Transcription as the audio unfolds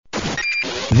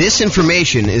This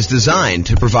information is designed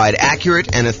to provide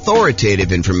accurate and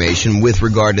authoritative information with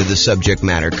regard to the subject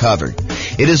matter covered.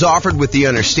 It is offered with the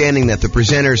understanding that the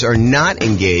presenters are not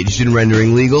engaged in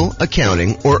rendering legal,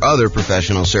 accounting, or other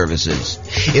professional services.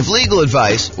 If legal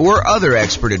advice or other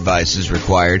expert advice is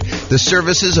required, the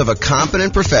services of a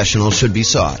competent professional should be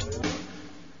sought.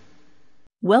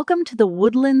 Welcome to the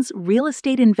Woodlands Real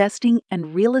Estate Investing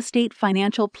and Real Estate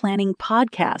Financial Planning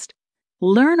podcast.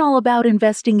 Learn all about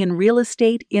investing in real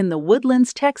estate in the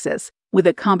Woodlands, Texas, with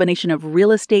a combination of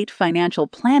real estate financial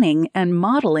planning and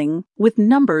modeling with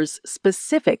numbers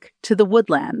specific to the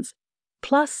Woodlands,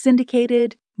 plus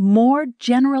syndicated, more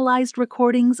generalized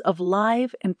recordings of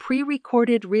live and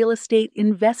pre-recorded real estate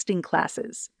investing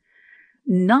classes.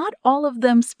 Not all of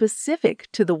them specific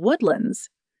to the Woodlands.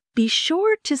 Be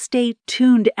sure to stay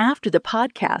tuned after the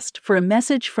podcast for a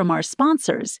message from our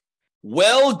sponsors.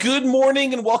 Well, good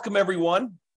morning and welcome,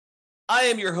 everyone. I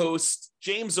am your host,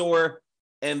 James Orr,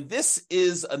 and this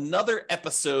is another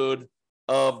episode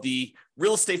of the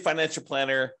Real Estate Financial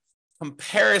Planner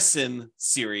comparison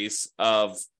series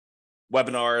of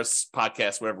webinars,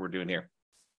 podcasts, whatever we're doing here.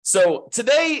 So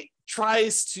today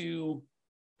tries to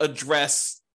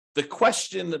address the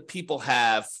question that people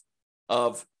have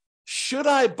of, should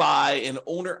I buy an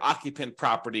owner-occupant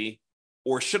property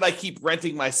or should I keep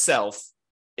renting myself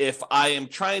if I am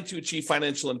trying to achieve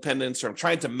financial independence or I'm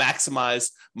trying to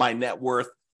maximize my net worth?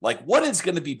 Like, what is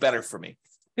going to be better for me?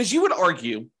 Because you would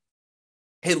argue,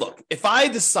 hey, look, if I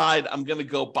decide I'm going to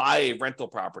go buy a rental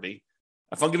property,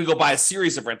 if I'm going to go buy a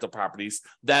series of rental properties,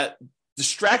 that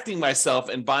distracting myself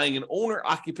and buying an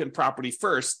owner-occupant property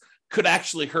first could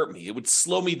actually hurt me. It would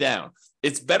slow me down.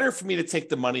 It's better for me to take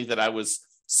the money that I was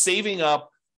saving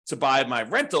up to buy my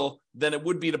rental than it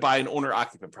would be to buy an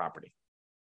owner-occupant property.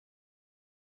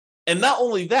 And not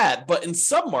only that, but in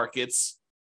some markets,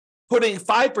 putting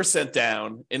 5%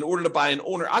 down in order to buy an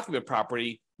owner-occupant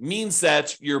property means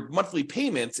that your monthly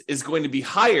payment is going to be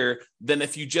higher than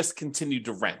if you just continue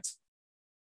to rent,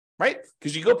 right?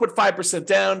 Because you go put 5%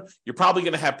 down, you're probably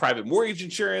going to have private mortgage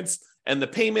insurance, and the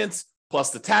payments plus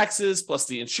the taxes plus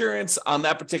the insurance on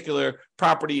that particular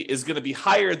property is going to be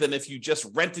higher than if you just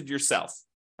rented yourself,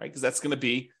 right? Because that's going to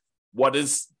be what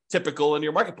is typical in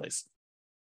your marketplace.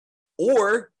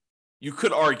 Or you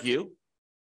could argue,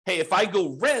 hey, if I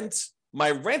go rent, my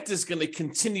rent is going to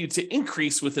continue to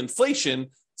increase with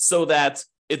inflation so that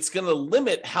it's going to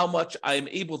limit how much I'm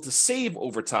able to save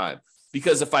over time.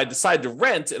 Because if I decide to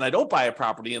rent and I don't buy a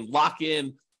property and lock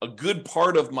in a good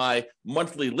part of my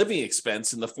monthly living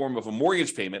expense in the form of a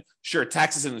mortgage payment, sure,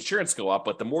 taxes and insurance go up,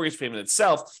 but the mortgage payment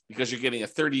itself, because you're getting a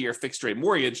 30-year fixed rate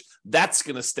mortgage, that's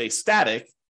going to stay static.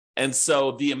 And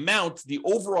so the amount, the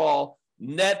overall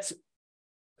net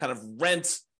kind of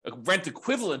rent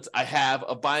equivalent I have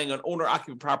of buying an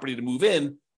owner-occupant property to move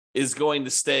in is going to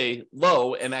stay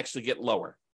low and actually get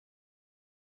lower.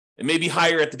 It may be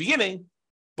higher at the beginning,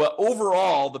 but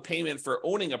overall, the payment for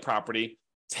owning a property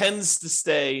tends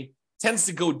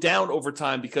to go down over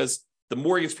time because the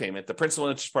mortgage payment, the principal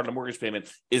and interest part of the mortgage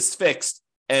payment, is fixed.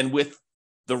 And with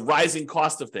the rising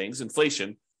cost of things,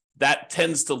 inflation, that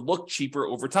tends to look cheaper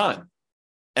over time.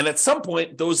 And at some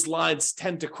point, those lines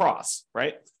tend to cross,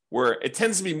 right? Where it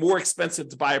tends to be more expensive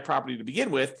to buy a property to begin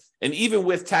with. And even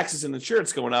with taxes and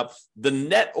insurance going up, the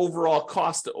net overall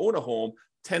cost to own a home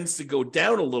tends to go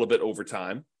down a little bit over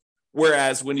time.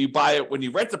 Whereas when you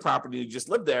rent the property and you just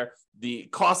live there, the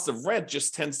cost of rent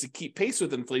just tends to keep pace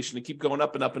with inflation and keep going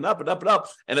up and up and up and up and up.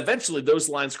 And eventually those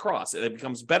lines cross and it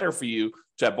becomes better for you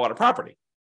to have bought a property.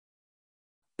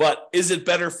 But is it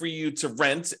better for you to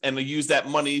rent and use that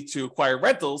money to acquire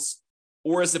rentals?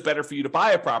 Or is it better for you to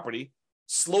buy a property,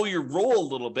 slow your roll a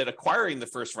little bit, acquiring the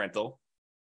first rental,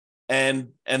 and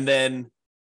then,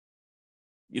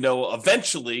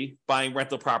 eventually buying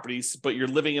rental properties, but you're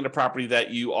living in a property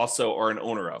that you also are an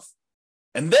owner of?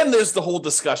 And then there's the whole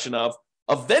discussion of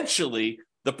eventually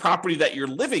the property that you're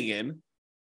living in,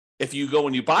 if you go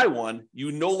and you buy one,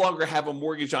 you no longer have a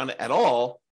mortgage on it at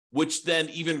all, which then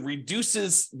even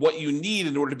reduces what you need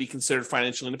in order to be considered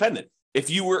financially independent. If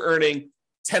you were earning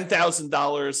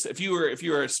 $10,000, if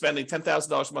you were spending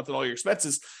 $10,000 a month on all your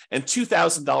expenses and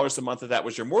 $2,000 a month of that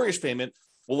was your mortgage payment,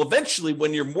 well, eventually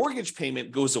when your mortgage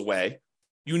payment goes away,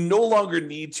 you no longer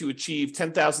need to achieve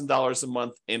 $10,000 a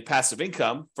month in passive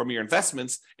income from your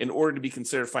investments in order to be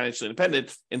considered financially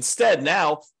independent. Instead,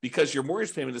 now, because your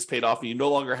mortgage payment is paid off and you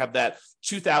no longer have that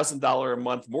 $2,000 a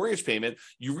month mortgage payment,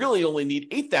 you really only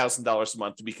need $8,000 a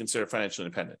month to be considered financially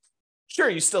independent. Sure,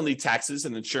 you still need taxes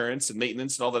and insurance and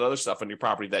maintenance and all that other stuff on your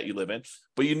property that you live in,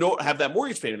 but you don't have that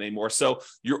mortgage payment anymore. So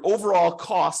your overall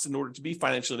cost in order to be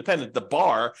financially independent, the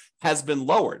bar has been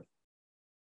lowered.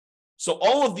 So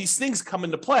all of these things come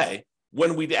into play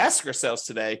when we ask ourselves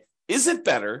today, is it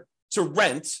better to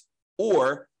rent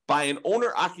or buy an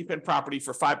owner-occupant property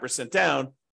for 5%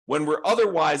 down when we're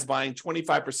otherwise buying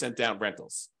 25% down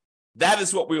rentals? That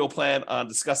is what we will plan on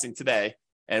discussing today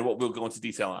and what we'll go into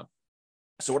detail on.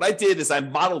 So what I did is I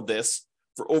modeled this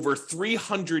for over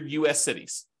 300 US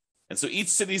cities. And so each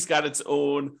city's got its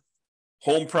own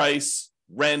home price,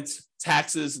 rent,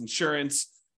 taxes, insurance.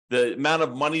 The amount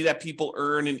of money that people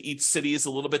earn in each city is a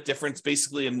little bit different. It's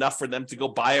basically enough for them to go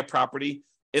buy a property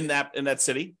in that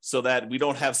city, so that we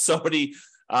don't have somebody,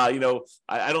 I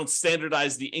don't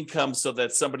standardize the income so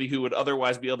that somebody who would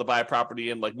otherwise be able to buy a property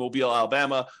in like Mobile,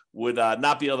 Alabama would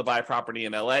not be able to buy a property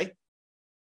in LA.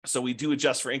 So we do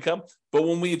adjust for income. But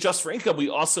when we adjust for income, we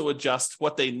also adjust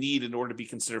what they need in order to be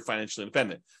considered financially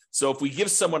independent. So if we give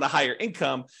someone a higher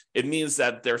income, it means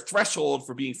that their threshold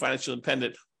for being financially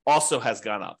independent also has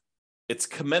gone up. It's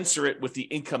commensurate with the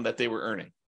income that they were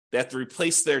earning. They have to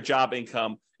replace their job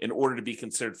income in order to be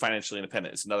considered financially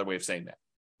independent. It's another way of saying that.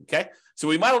 Okay, so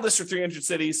we modeled this for 300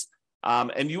 cities,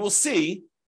 and you will see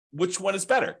which one is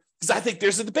better. Because I think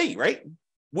there's a debate, right?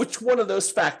 Which one of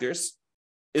those factors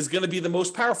is going to be the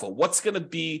most powerful? What's going to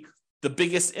be the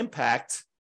biggest impact,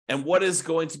 and what is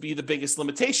going to be the biggest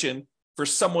limitation for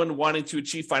someone wanting to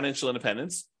achieve financial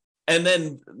independence? And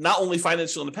then not only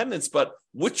financial independence, but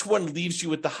which one leaves you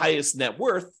with the highest net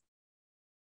worth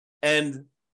and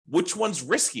which one's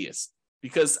riskiest?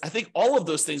 Because I think all of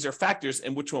those things are factors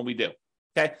in which one we do.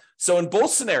 Okay, so in both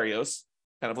scenarios,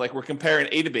 kind of like we're comparing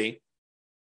A to B,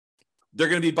 they're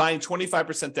going to be buying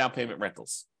 25% down payment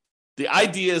rentals. The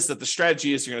idea is that the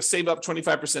strategy is you're going to save up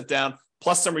 25% down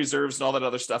plus some reserves and all that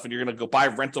other stuff, and you're going to go buy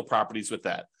rental properties with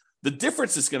that. The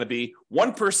difference is going to be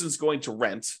one person's going to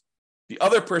rent, the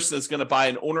other person is going to buy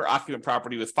an owner-occupant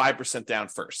property with 5% down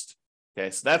first. Okay,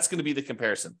 so that's going to be the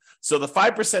comparison. So the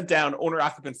 5% down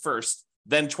owner-occupant first,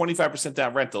 then 25%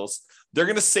 down rentals, they're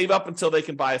going to save up until they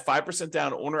can buy a 5%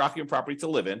 down owner-occupant property to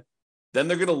live in. Then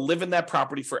they're going to live in that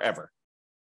property forever.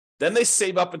 Then they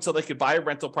save up until they could buy a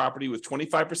rental property with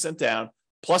 25% down,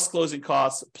 plus closing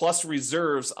costs, plus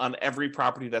reserves on every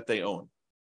property that they own,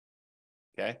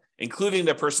 okay, including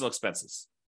their personal expenses.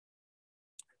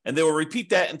 And they will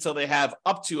repeat that until they have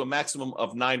up to a maximum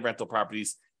of 9 rental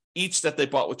properties, each that they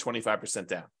bought with 25%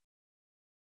 down.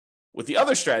 With the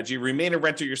other strategy, remain a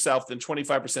renter yourself, then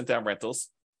 25% down rentals,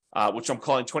 which I'm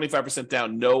calling 25%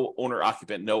 down, no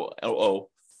owner-occupant, no OO.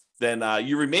 Then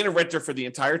you remain a renter for the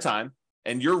entire time,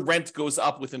 and your rent goes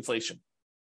up with inflation,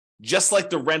 just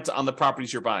like the rent on the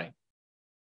properties you're buying.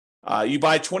 You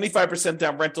buy 25%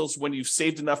 down rentals when you've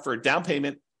saved enough for a down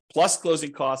payment, plus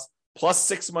closing costs, plus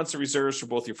 6 months of reserves for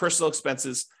both your personal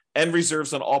expenses and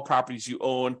reserves on all properties you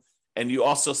own. And you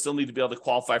also still need to be able to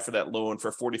qualify for that loan for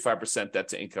 45% debt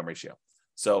to income ratio.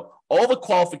 So all the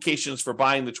qualifications for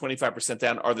buying the 25%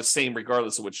 down are the same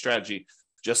regardless of which strategy.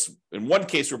 Just in one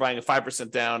case, we're buying a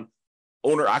 5% down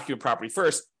owner-occupant property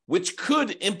first, which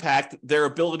could impact their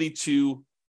ability to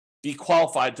be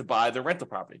qualified to buy the rental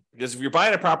property. Because if you're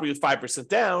buying a property with 5%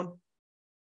 down,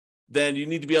 then you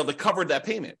need to be able to cover that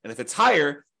payment. And if it's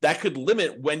higher, that could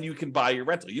limit when you can buy your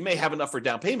rental. You may have enough for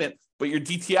down payment, but your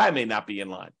DTI may not be in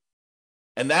line.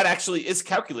 And that actually is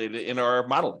calculated in our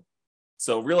modeling.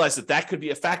 So realize that that could be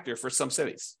a factor for some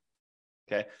cities.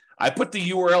 Okay, I put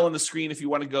the URL on the screen if you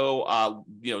want to go,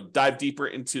 dive deeper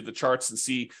into the charts and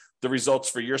see the results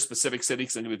for your specific city.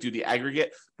 Because I'm going to do the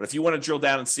aggregate. But if you want to drill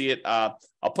down and see it, I'll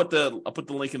put the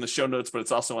link in the show notes, but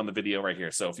it's also on the video right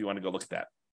here. So if you want to go look at that.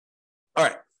 All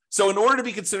right. So in order to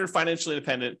be considered financially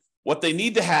independent, what they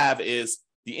need to have is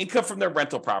the income from their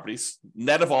rental properties,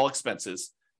 net of all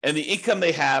expenses, and the income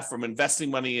they have from investing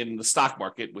money in the stock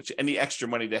market, which any extra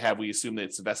money they have, we assume that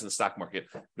it's invested in the stock market.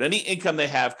 But any income they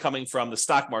have coming from the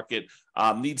stock market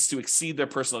needs to exceed their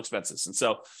personal expenses. And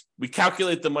so we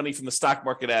calculate the money from the stock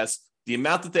market as the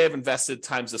amount that they have invested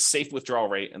times the safe withdrawal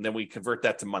rate, and then we convert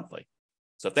that to monthly.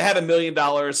 So if they have $1 million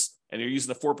and you're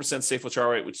using the 4% safe withdrawal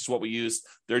rate, which is what we use,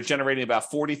 they're generating about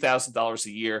 $40,000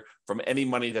 a year from any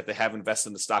money that they have invested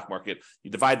in the stock market.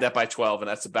 You divide that by 12, and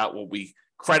that's about what we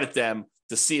credit them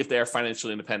to see if they are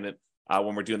financially independent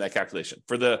when we're doing that calculation.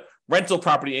 For the rental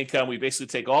property income, we basically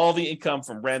take all the income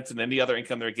from rent and any other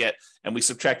income they get, and we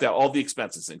subtract out all the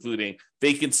expenses, including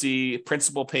vacancy,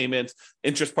 principal payment,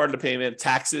 interest part of the payment,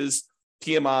 taxes,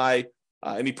 PMI,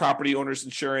 any property owner's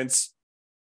insurance,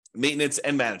 maintenance,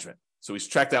 and management. So we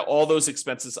subtract out all those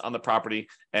expenses on the property,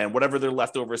 and whatever they're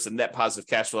left over is a net positive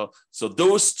cash flow. So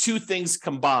those two things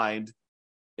combined,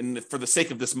 for the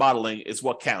sake of this modeling, is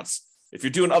what counts. If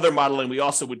you're doing other modeling, we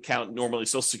also would count normally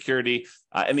Social Security,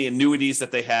 any annuities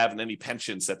that they have, and any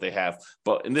pensions that they have.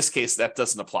 But in this case, that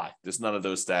doesn't apply. There's none of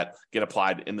those that get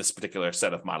applied in this particular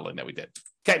set of modeling that we did.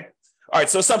 Okay. All right.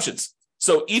 So assumptions.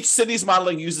 So each city's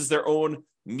modeling uses their own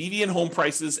median home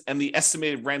prices and the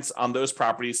estimated rents on those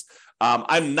properties.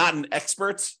 I'm not an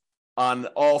expert on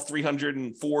all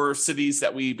 304 cities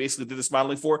that we basically did this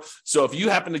modeling for. So if you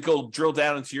happen to go drill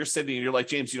down into your city and you're like,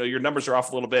 James, your numbers are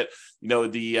off a little bit,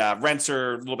 the rents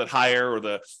are a little bit higher, or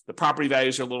the property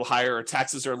values are a little higher, or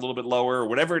taxes are a little bit lower, or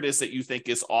whatever it is that you think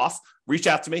is off, reach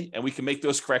out to me and we can make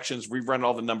those corrections, rerun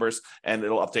all the numbers, and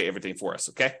it'll update everything for us.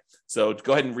 Okay. So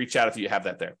go ahead and reach out if you have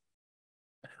that there.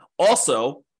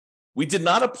 Also, we did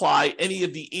not apply any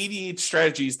of the 88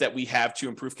 strategies that we have to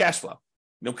improve cash flow.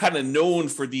 Kind of known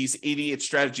for these 88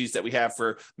 strategies that we have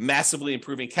for massively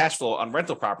improving cash flow on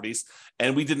rental properties.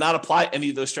 And we did not apply any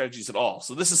of those strategies at all.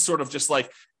 So this is sort of just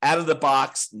like out of the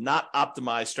box, not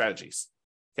optimized strategies.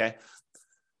 Okay.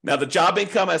 Now the job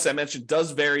income, as I mentioned, does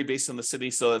vary based on the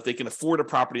city so that they can afford a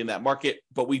property in that market.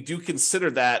 But we do consider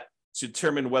that to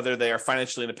determine whether they are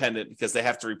financially independent, because they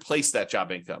have to replace that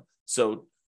job income. So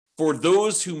for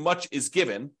those who much is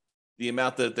given, the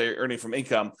amount that they're earning from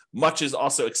income, much is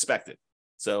also expected.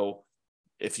 So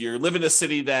if you're living in a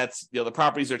city that the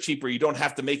properties are cheaper, you don't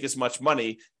have to make as much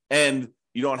money and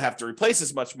you don't have to replace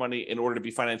as much money in order to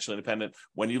be financially independent.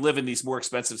 When you live in these more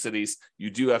expensive cities, you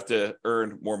do have to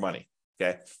earn more money.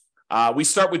 Okay. We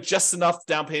start with just enough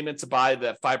down payment to buy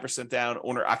that 5% down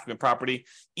owner-occupant property.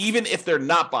 Even if they're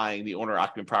not buying the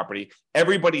owner-occupant property,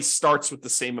 everybody starts with the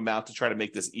same amount to try to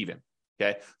make this even.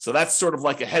 Okay, so that's sort of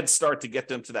like a head start to get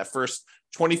them to that first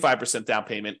 25% down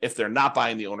payment if they're not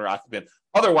buying the owner-occupant.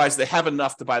 Otherwise, they have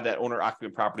enough to buy that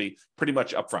owner-occupant property pretty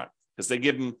much upfront, because we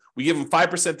give them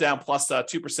 5% down plus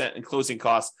 2% in closing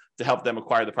costs to help them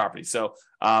acquire the property. So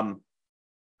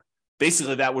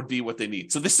basically, that would be what they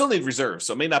need. So they still need reserves.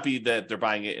 So it may not be that they're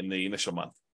buying it in the initial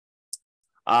month.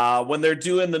 When they're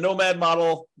doing the nomad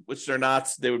model, which they're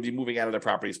not, they would be moving out of their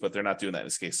properties, but they're not doing that in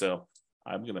this case. So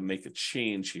I'm going to make a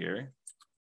change here.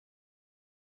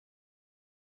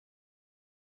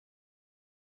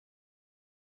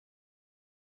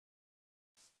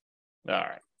 All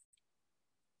right.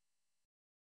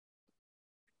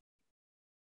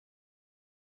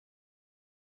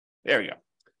 There we go.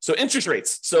 So interest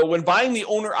rates. So when buying the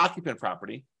owner-occupant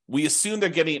property, we assume they're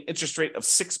getting an interest rate of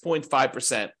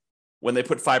 6.5% when they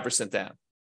put 5% down.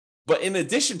 But in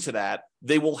addition to that,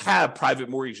 they will have private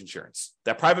mortgage insurance.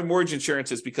 That private mortgage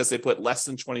insurance is because they put less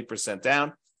than 20%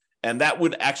 down, and that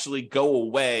would actually go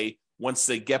away once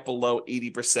they get below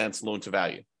 80% loan to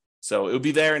value. So it would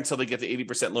be there until they get to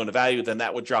 80% loan to value, then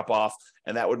that would drop off,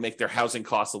 and that would make their housing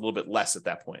costs a little bit less at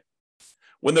that point.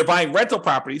 When they're buying rental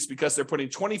properties, because they're putting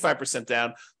 25%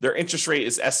 down, their interest rate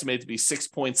is estimated to be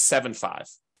 6.75,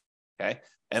 okay?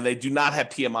 And they do not have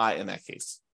PMI in that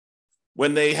case.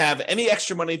 When they have any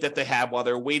extra money that they have while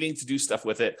they're waiting to do stuff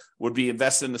with it, would be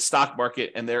invested in the stock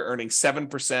market, and they're earning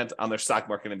 7% on their stock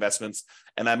market investments.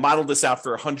 And I modeled this out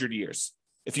for 100 years.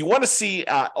 If you want to see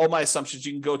all my assumptions,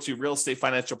 you can go to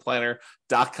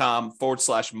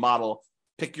realestatefinancialplanner.com/model,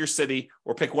 pick your city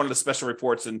or pick one of the special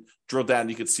reports and drill down.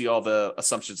 You can see all the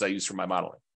assumptions I use for my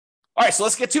modeling. All right, so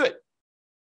let's get to it.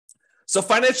 So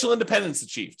financial independence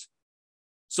achieved.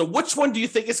 So which one do you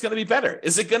think is going to be better?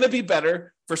 Is it going to be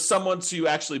better for someone to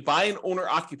actually buy an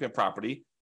owner-occupant property,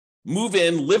 move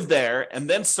in, live there, and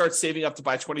then start saving up to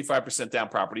buy 25% down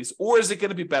properties? Or is it going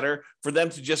to be better for them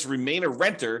to just remain a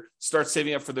renter, start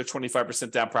saving up for their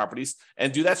 25% down properties,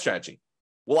 and do that strategy?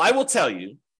 Well, I will tell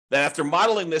you that after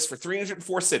modeling this for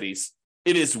 304 cities,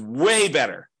 it is way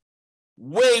better,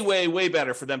 way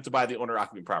better for them to buy the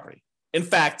owner-occupant property. In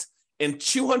fact, in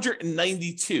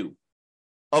 292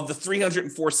 of the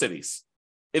 304 cities,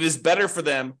 it is better for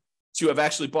them to have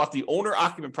actually bought the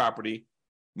owner-occupant property,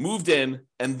 moved in,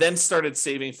 and then started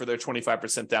saving for their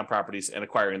 25% down properties and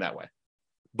acquiring that way.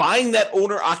 Buying that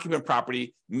owner-occupant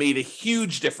property made a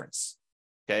huge difference.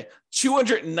 Okay,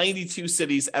 292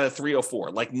 cities out of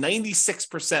 304, like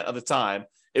 96% of the time,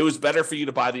 it was better for you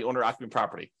to buy the owner-occupant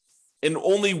property. In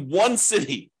only one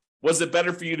city was it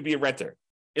better for you to be a renter.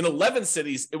 In 11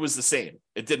 cities, it was the same.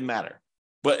 It didn't matter.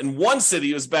 But in one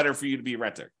city, it was better for you to be a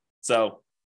renter. So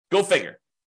go figure.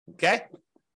 Okay.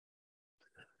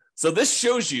 So this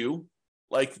shows you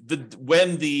like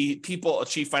when the people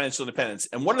achieve financial independence.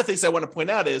 And one of the things I want to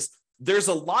point out is there's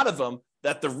a lot of them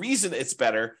that the reason it's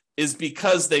better is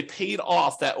because they paid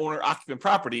off that owner-occupant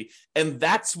property, and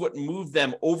that's what moved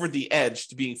them over the edge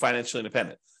to being financially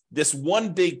independent. This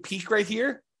one big peak right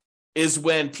here is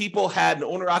when people had an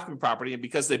owner-occupant property, and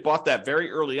because they bought that very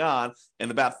early on,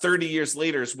 and about 30 years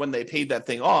later is when they paid that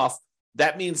thing off,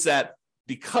 that means that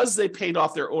because they paid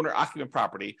off their owner-occupant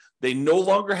property, they no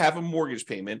longer have a mortgage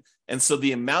payment, and so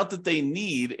the amount that they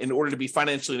need in order to be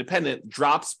financially independent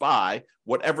drops by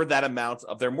whatever that amount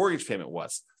of their mortgage payment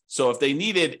was. So if they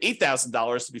needed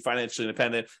 $8,000 to be financially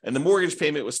independent and the mortgage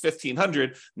payment was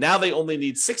 $1,500, now they only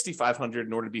need $6,500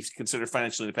 in order to be considered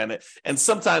financially independent. And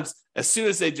sometimes as soon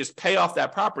as they just pay off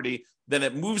that property, then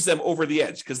it moves them over the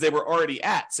edge because they were already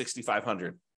at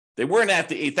 $6,500. They weren't at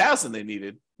the $8,000 they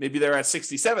needed. Maybe they're at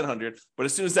 $6,700, but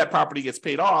as soon as that property gets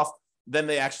paid off, then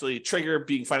they actually trigger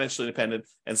being financially independent.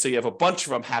 And so you have a bunch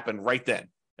of them happen right then,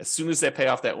 as soon as they pay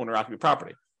off that owner-occupant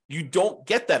property. You don't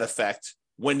get that effect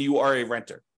when you are a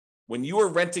renter. When you are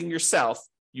renting yourself,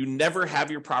 you never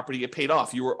have your property get paid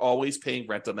off. You are always paying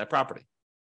rent on that property.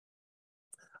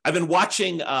 I've been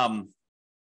watching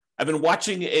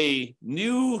a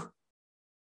new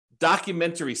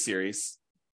documentary series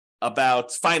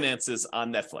about finances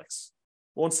on Netflix.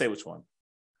 I won't say which one,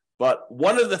 but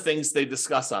one of the things they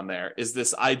discuss on there is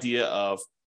this idea of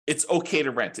it's okay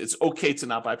to rent. It's okay to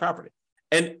not buy property.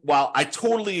 And while I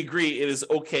totally agree it is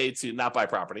okay to not buy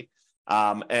property,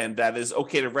 and that is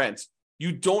okay to rent,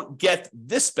 you don't get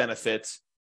this benefit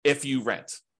if you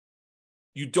rent.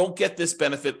 You don't get this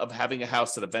benefit of having a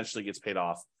house that eventually gets paid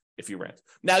off if you rent.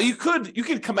 Now, you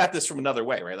could come at this from another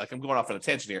way, right? Like I'm going off on a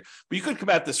tangent here, but you could come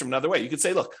at this from another way. You could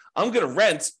say, look, I'm going to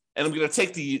rent and I'm going to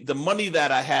take the money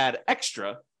that I had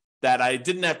extra that I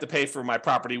didn't have to pay for my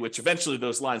property, which eventually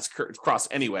those lines cross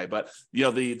anyway. But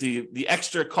the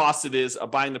extra cost it is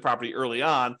of buying the property early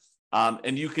on,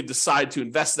 and you could decide to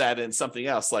invest that in something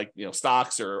else like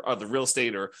stocks or other real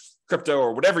estate or crypto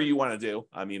or whatever you want to do.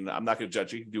 I mean, I'm not going to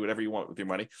judge you. You can do whatever you want with your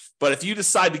money. But if you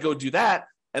decide to go do that,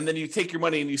 and then you take your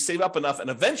money and you save up enough, and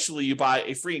eventually you buy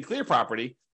a free and clear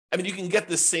property, I mean, you can get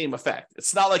the same effect.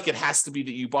 It's not like it has to be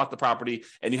that you bought the property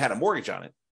and you had a mortgage on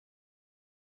it.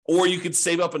 Or you could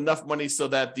save up enough money so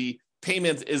that the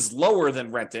payment is lower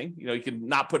than renting. You can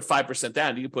not put 5%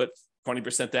 down. You can put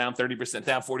 20% down, 30%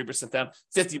 down, 40% down,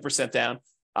 50% down,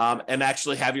 and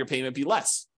actually have your payment be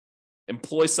less.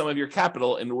 Employ some of your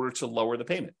capital in order to lower the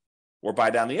payment or buy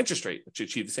down the interest rate to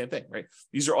achieve the same thing, right?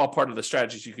 These are all part of the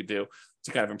strategies you could do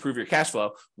to kind of improve your cash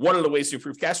flow. One of the ways to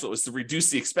improve cash flow is to reduce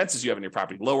the expenses you have in your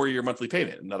property, lower your monthly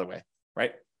payment, another way,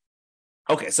 right?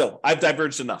 Okay, so I've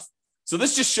diverged enough. So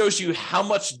this just shows you how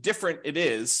much different it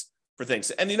is for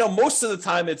things. And most of the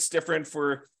time it's different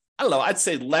for, I'd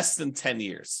say less than 10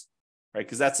 years, right?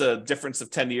 Because that's a difference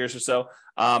of 10 years or so.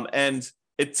 And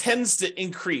it tends to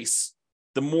increase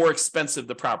the more expensive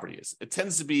the property is. It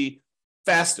tends to be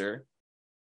faster,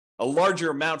 a larger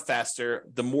amount faster,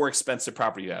 the more expensive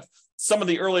property you have. Some of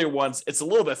the earlier ones, it's a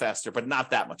little bit faster, but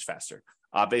not that much faster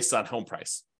based on home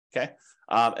price, okay?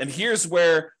 And here's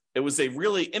where it was a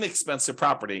really inexpensive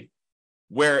property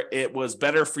where it was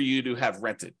better for you to have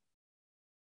rented.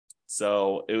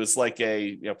 So it was like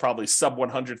a probably sub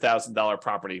 $100,000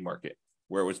 property market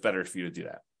where it was better for you to do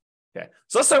that. Okay,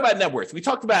 so let's talk about net worth. We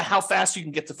talked about how fast you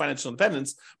can get to financial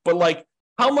independence, but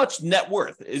how much net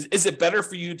worth? Is it better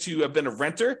for you to have been a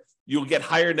renter? You'll get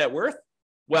higher net worth?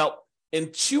 Well,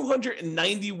 in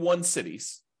 291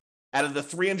 cities out of the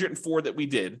 304 that we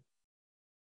did,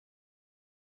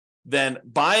 then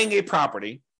buying a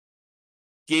property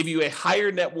gave you a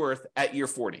higher net worth at year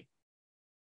 40.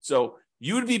 So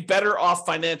you would be better off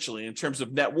financially in terms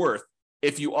of net worth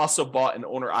if you also bought an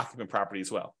owner-occupant property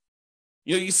as well.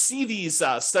 You see these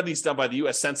studies done by the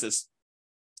U.S. Census,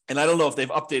 and I don't know if they've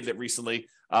updated it recently,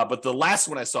 but the last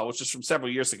one I saw, which is from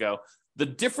several years ago, the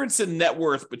difference in net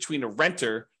worth between a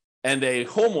renter and a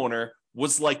homeowner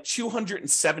was like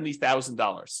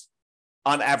 $270,000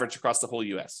 on average across the whole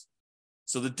U.S.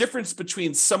 So the difference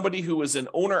between somebody who was an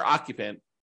owner-occupant,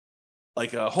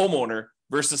 like a homeowner,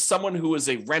 versus someone who was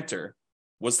a renter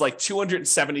was like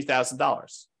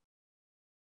 $270,000.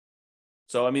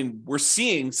 So, we're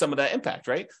seeing some of that impact,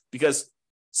 right? Because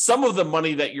some of the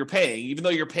money that you're paying, even though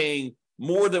you're paying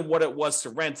more than what it was to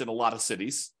rent in a lot of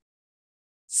cities,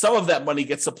 some of that money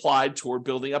gets applied toward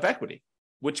building up equity,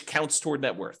 which counts toward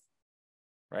net worth,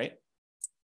 right?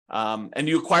 And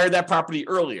you acquired that property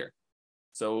earlier.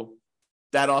 So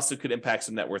that also could impact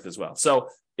some net worth as well. So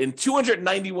in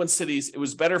 291 cities, it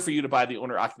was better for you to buy the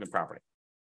owner-occupant property.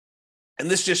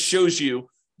 And this just shows you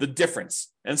the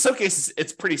difference. And in some cases,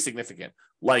 it's pretty significant,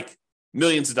 like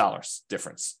millions of dollars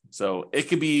difference. So it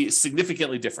could be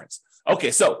significantly different. Okay,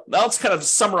 so now let's kind of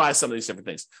summarize some of these different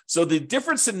things. So the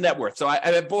difference in net worth. So I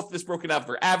have both this broken out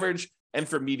for average and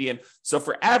for median. So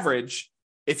for average,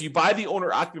 if you buy the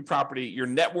owner-occupant property, your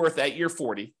net worth at year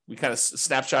 40, we kind of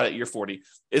snapshot at year 40,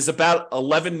 is about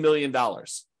 $11 million,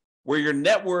 where your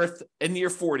net worth in year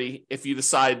 40, if you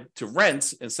decide to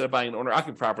rent instead of buying an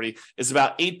owner-occupant property, is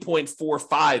about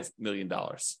 $8.45 million.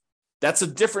 That's a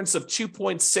difference of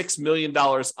 $2.6 million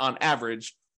on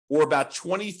average, or about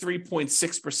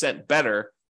 23.6%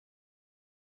 better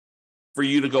for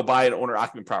you to go buy an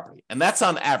owner-occupant property. And that's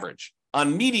on average.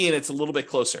 On median, it's a little bit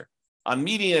closer. On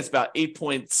median, it's about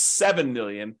 8.7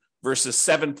 million versus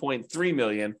 7.3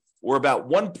 million, or about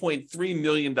 $1.3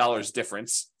 million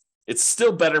difference. It's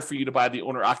still better for you to buy the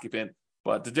owner-occupant,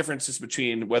 but the difference is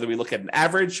between whether we look at an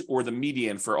average or the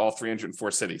median for all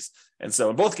 304 cities. And so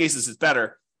in both cases, it's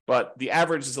better, but the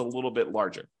average is a little bit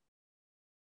larger.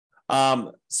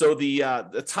 So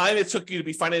the time it took you to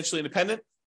be financially independent,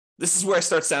 this is where I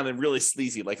start sounding really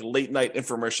sleazy, like a late night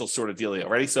infomercial sort of dealio.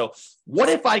 Ready? So what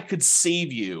if I could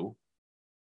save you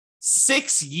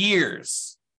 6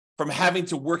 years from having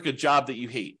to work a job that you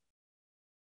hate?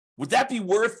 Would that be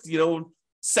worth,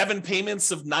 7 payments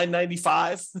of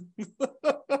 $995?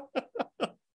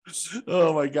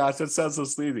 Oh my gosh, that sounds so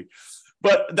sleazy.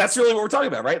 But that's really what we're talking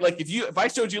about, right? Like if I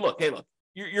showed you, look,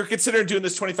 you're considering doing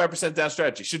this 25% down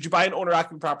strategy. Should you buy an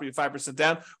owner-occupant property at 5%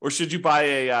 down, or should you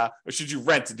buy or should you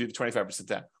rent to do the 25%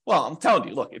 down? Well, I'm telling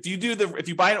you, look, if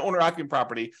you buy an owner-occupant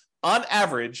property, on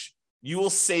average, you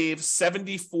will save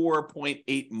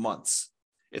 74.8 months.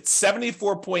 It's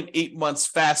 74.8 months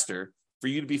faster for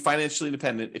you to be financially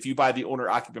independent if you buy the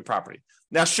owner-occupant property.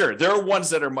 Now, sure, there are ones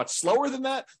that are much slower than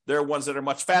that. There are ones that are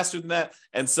much faster than that.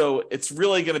 And so it's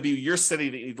really going to be your city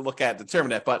that you need to look at and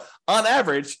determine that. But on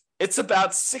average, it's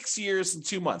about 6 years and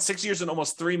 2 months, 6 years and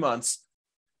almost 3 months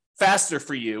faster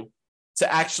for you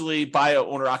to actually buy an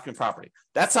owner-occupant property.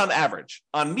 That's on average.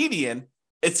 On median,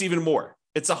 it's even more.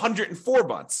 It's 104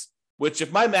 months. Which,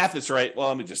 if my math is right, well,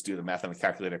 let me just do the math on the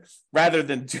calculator rather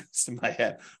than do this in my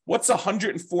head. What's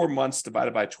 104 months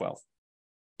divided by 12?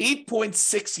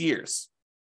 8.6 years.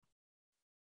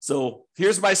 So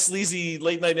here's my sleazy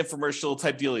late night infomercial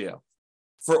type dealio.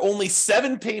 For only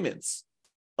 7 payments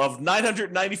of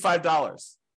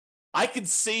 $995, I could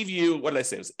save you, what did I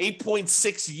say? It was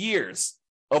 8.6 years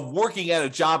of working at a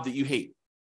job that you hate,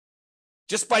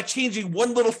 just by changing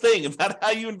one little thing about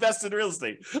how you invest in real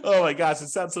estate. Oh my gosh, it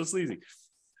sounds so sleazy.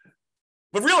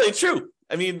 But really, it's true.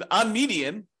 I mean, on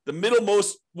median, the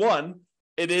middlemost one,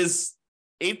 it is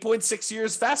 8.6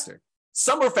 years faster.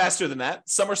 Some are faster than that.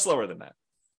 Some are slower than that.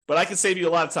 But I can save you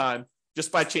a lot of time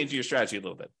just by changing your strategy a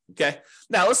little bit, okay?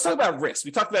 Now, let's talk about risk.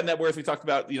 We talked about net worth. We talked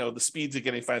about, the speeds of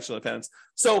getting financial independence.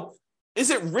 So is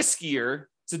it riskier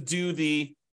to do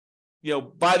the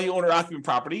buy the owner-occupant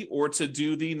property or to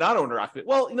do the non-owner-occupant?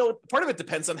 Well, part of it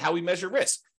depends on how we measure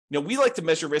risk. We like to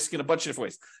measure risk in a bunch of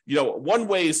different ways. One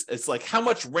way is it's like how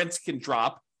much rent can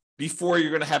drop before you're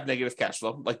going to have negative cash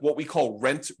flow, like what we call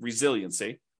rent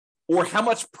resiliency, or how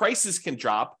much prices can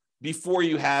drop before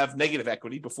you have negative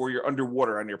equity, before you're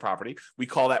underwater on your property. We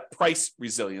call that price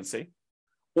resiliency.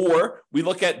 Or we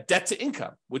look at debt to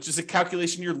income, which is a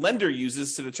calculation your lender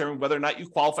uses to determine whether or not you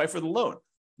qualify for the loan.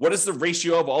 What is the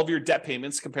ratio of all of your debt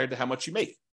payments compared to how much you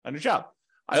make on your job?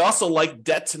 I also like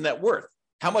debt to net worth,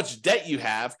 how much debt you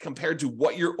have compared to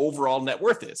what your overall net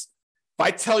worth is. If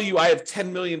I tell you I have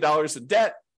 $10 million in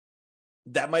debt,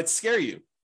 that might scare you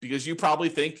because you probably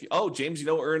think, oh, James,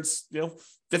 earns,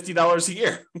 $50 a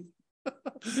year.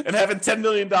 And having $10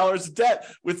 million of debt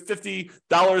with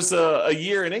 $50 a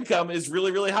year in income is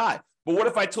really, really high. But what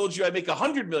if I told you I make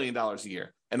 $100 million a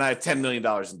year and I have $10 million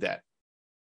in debt?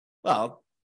 Well,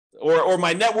 or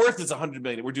my net worth is $100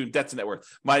 million. We're doing debt to net worth.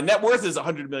 My net worth is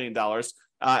 $100 million,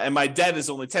 and my debt is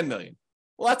only $10 million.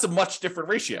 Well, that's a much different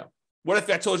ratio. What if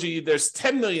I told you there's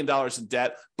 $10 million in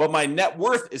debt, but my net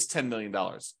worth is $10 million?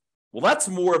 Well, that's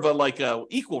more of a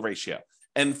equal ratio.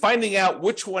 And finding out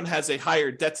which one has a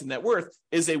higher debt to net worth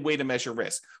is a way to measure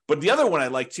risk. But the other one I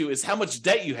like too is how much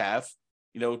debt you have,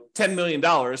 $10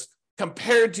 million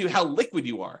compared to how liquid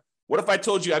you are. What if I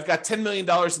told you I've got $10 million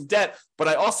in debt, but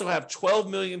I also have $12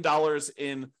 million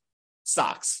in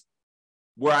stocks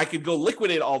where I could go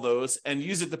liquidate all those and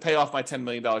use it to pay off my $10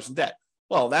 million in debt?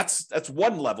 Well, that's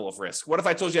one level of risk. What if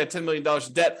I told you I had $10 million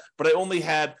in debt, but I only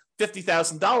had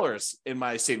 $50,000 in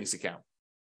my savings account?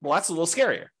 Well, that's a little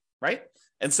scarier, right?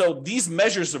 And so these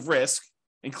measures of risk,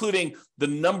 including the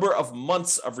number of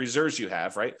months of reserves you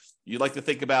have, right? You like to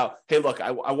think about, hey, look,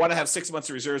 I want to have 6 months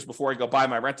of reserves before I go buy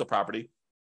my rental property.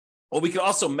 Well, we can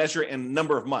also measure in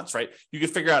number of months, right? You can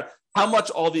figure out how much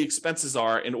all the expenses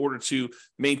are in order to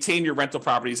maintain your rental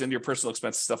properties and your personal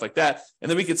expenses, stuff like that. And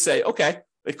then we could say, okay,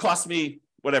 it cost me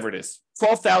whatever it is,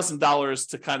 $12,000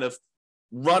 to kind of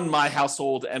run my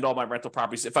household and all my rental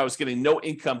properties if I was getting no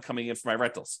income coming in from my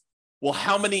rentals. Well,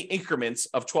 how many increments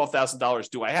of $12,000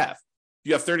 do I have?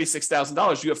 You have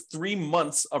 $36,000. You have 3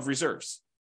 months of reserves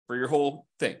for your whole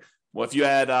thing. Well, if you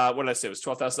had, what did I say? It was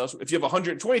 $12,000. If you have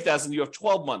 $120,000, you have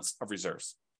 12 months of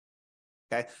reserves.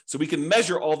 Okay. So we can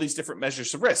measure all these different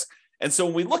measures of risk. And so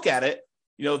when we look at it,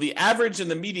 the average and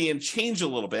the median change a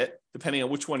little bit depending on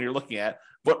which one you're looking at.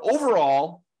 But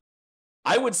overall,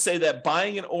 I would say that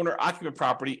buying an owner-occupant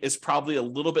property is probably a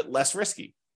little bit less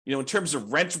risky. In terms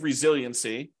of rent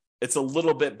resiliency, it's a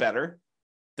little bit better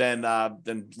than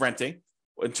renting.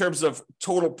 In terms of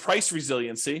total price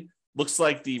resiliency, looks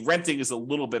like the renting is a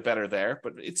little bit better there,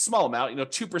 but it's a small amount,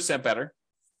 2% better.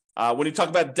 When you talk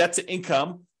about debt to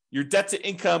income, your debt to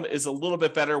income is a little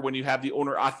bit better when you have the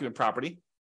owner-occupant property.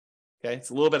 Okay,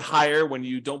 it's a little bit higher when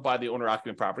you don't buy the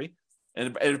owner-occupant property.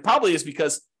 And it probably is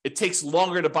because it takes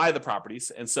longer to buy the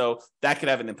properties. And so that could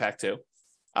have an impact too.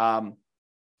 And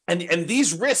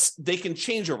these risks, they can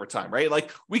change over time, right?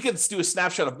 Like we could do a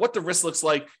snapshot of what the risk looks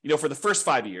like, for the first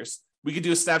 5 years. We could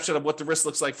do a snapshot of what the risk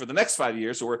looks like for the next 5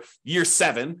 years or year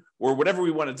 7 or whatever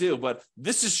we want to do. But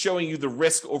this is showing you the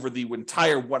risk over the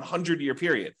entire 100-year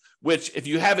period, which if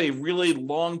you have a really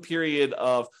long period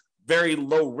of very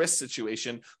low risk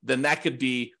situation, then that could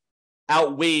be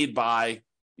outweighed by,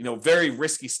 very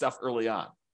risky stuff early on.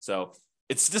 So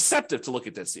it's deceptive to look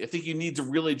at this. I think you need to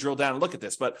really drill down and look at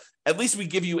this, but at least we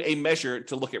give you a measure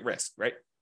to look at risk, right?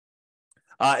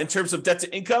 In terms of debt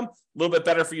to income, a little bit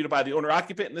better for you to buy the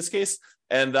owner-occupant in this case.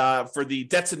 And for the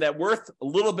debt to net worth, a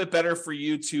little bit better for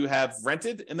you to have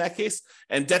rented in that case.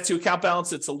 And debt to account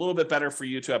balance, it's a little bit better for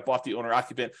you to have bought the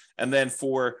owner-occupant. And then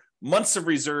for months of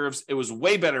reserves, it was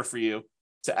way better for you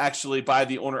to actually buy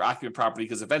the owner-occupant property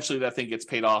because eventually that thing gets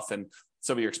paid off and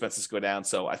some of your expenses go down.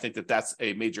 So I think that that's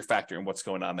a major factor in what's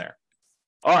going on there.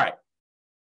 All right.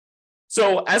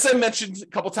 So as I mentioned a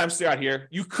couple times throughout here,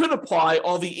 you could apply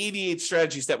all the 88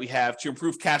 strategies that we have to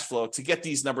improve cash flow to get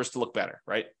these numbers to look better,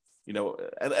 right?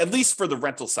 At least for the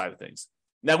rental side of things.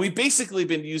 Now, we've basically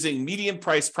been using median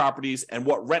price properties and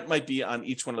what rent might be on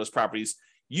each one of those properties.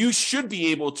 You should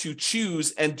be able to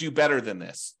choose and do better than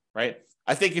this, right?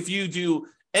 I think if you do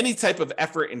any type of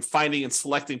effort in finding and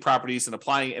selecting properties and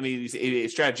applying any of these 88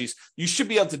 strategies, you should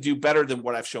be able to do better than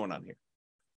what I've shown on here.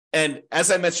 And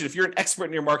as I mentioned, if you're an expert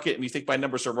in your market and you think my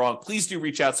numbers are wrong, please do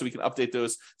reach out so we can update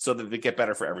those so that they get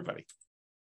better for everybody.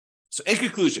 So in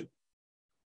conclusion,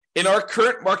 in our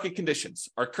current market conditions,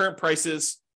 our current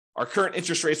prices, our current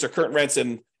interest rates, our current rents,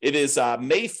 and it is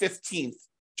May 15th,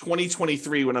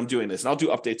 2023 when I'm doing this, and I'll do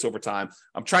updates over time.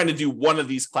 I'm trying to do one of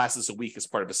these classes a week as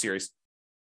part of a series.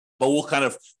 But we'll kind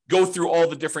of go through all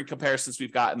the different comparisons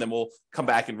we've got, and then we'll come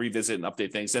back and revisit and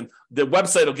update things. And the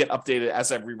website will get updated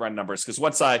as I rerun numbers, because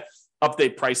once I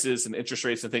update prices and interest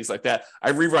rates and things like that,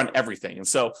 I rerun everything. And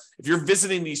so if you're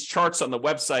visiting these charts on the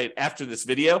website after this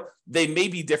video, they may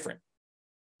be different.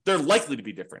 They're likely to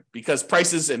be different because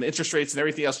prices and interest rates and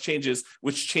everything else changes,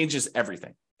 which changes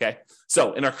everything. Okay.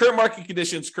 So in our current market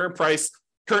conditions, current price,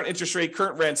 current interest rate,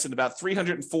 current rents in about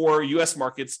 304 US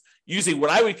markets using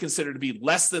what I would consider to be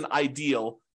less than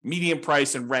ideal median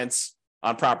price and rents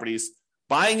on properties,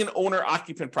 buying an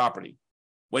owner-occupant property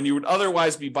when you would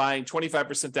otherwise be buying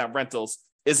 25% down rentals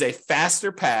is a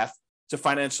faster path to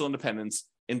financial independence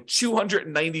in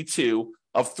 292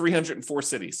 of 304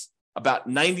 cities, about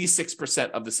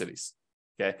 96% of the cities.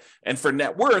 Okay. And for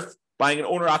net worth, buying an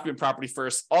owner-occupant property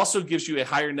first also gives you a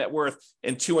higher net worth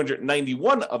in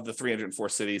 291 of the 304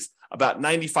 cities, about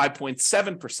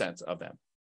 95.7% of them.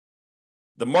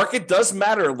 The market does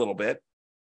matter a little bit,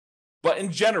 but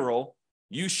in general,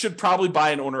 you should probably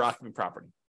buy an owner-occupant property.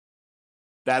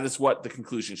 That is what the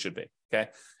conclusion should be,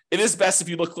 okay? It is best if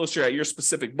you look closer at your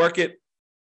specific market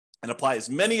and apply as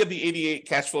many of the 88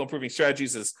 cash flow improving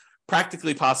strategies as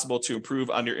practically possible to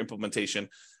improve on your implementation.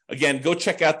 Again, go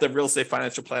check out the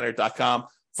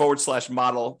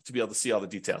realestateFinancialPlanner.com/model to be able to see all the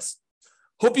details.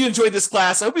 Hope you enjoyed this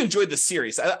class. I hope you enjoyed this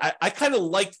series. I kind of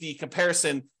like the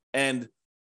comparison and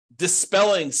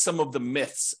dispelling some of the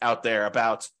myths out there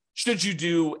about should you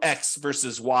do X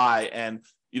versus Y and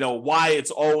why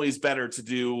it's always better to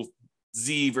do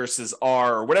Z versus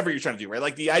R or whatever you're trying to do, right?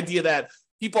 Like the idea that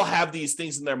people have these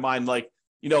things in their mind like,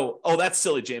 oh, that's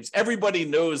silly, James. Everybody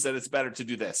knows that it's better to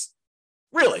do this.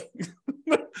 Really?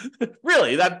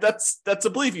 Really? That's a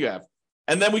belief you have.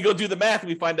 And then we go do the math and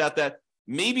we find out that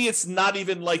maybe it's not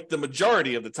even like the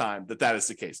majority of the time that is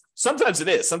the case. Sometimes it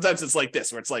is. Sometimes it's like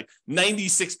this, where it's like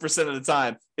 96% of the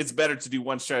time, it's better to do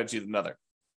one strategy than another.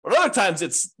 But other times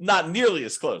it's not nearly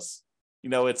as close.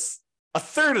 It's a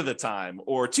third of the time,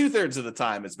 or 2/3 of the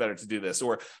time it's better to do this,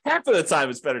 or half of the time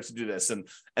it's better to do this. And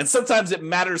sometimes it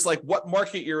matters like what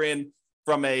market you're in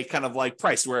from a kind of like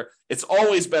price, where it's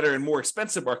always better in more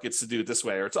expensive markets to do it this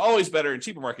way, or it's always better in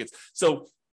cheaper markets. So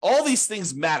all these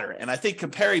things matter. And I think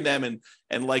comparing them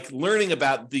and like learning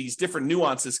about these different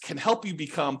nuances can help you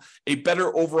become a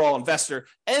better overall investor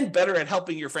and better at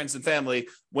helping your friends and family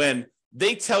when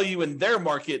they tell you in their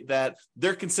market that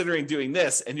they're considering doing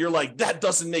this, and you're like, that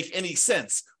doesn't make any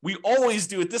sense. We always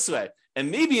do it this way. And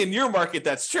maybe in your market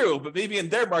that's true, but maybe in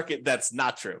their market that's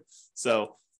not true.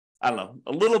 So I don't know,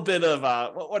 a little bit of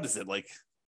what is it like?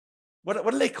 What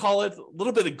do they call it? A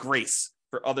little bit of grace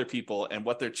for other people and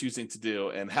what they're choosing to do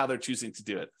and how they're choosing to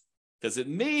do it, because it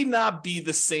may not be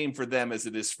the same for them as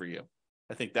it is for you.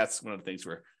 I think that's one of the things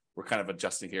we're kind of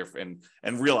adjusting here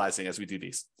and realizing as we do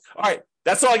these. All right,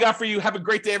 that's all I got for you. Have a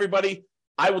great day, everybody.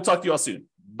 I will talk to you all soon.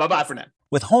 Bye-bye for now.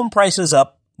 With home prices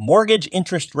up, mortgage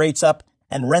interest rates up,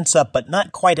 and rents up, but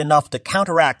not quite enough to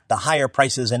counteract the higher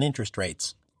prices and interest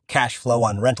rates, cash flow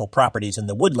on rental properties in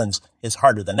the Woodlands is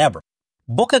harder than ever.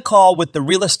 Book a call with the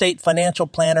Real Estate Financial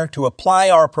Planner to apply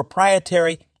our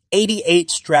proprietary 88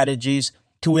 strategies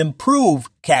to improve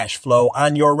cash flow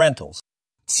on your rentals.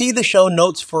 See the show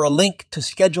notes for a link to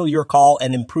schedule your call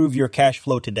and improve your cash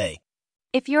flow today.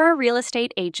 If you're a real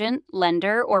estate agent,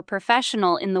 lender, or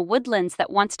professional in the Woodlands that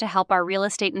wants to help our real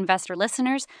estate investor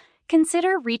listeners,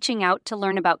 consider reaching out to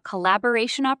learn about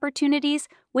collaboration opportunities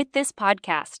with this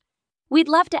podcast. We'd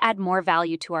love to add more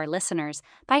value to our listeners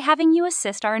by having you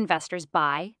assist our investors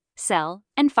buy, sell,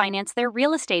 and finance their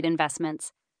real estate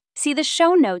investments. See the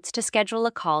show notes to schedule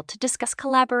a call to discuss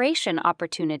collaboration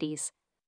opportunities.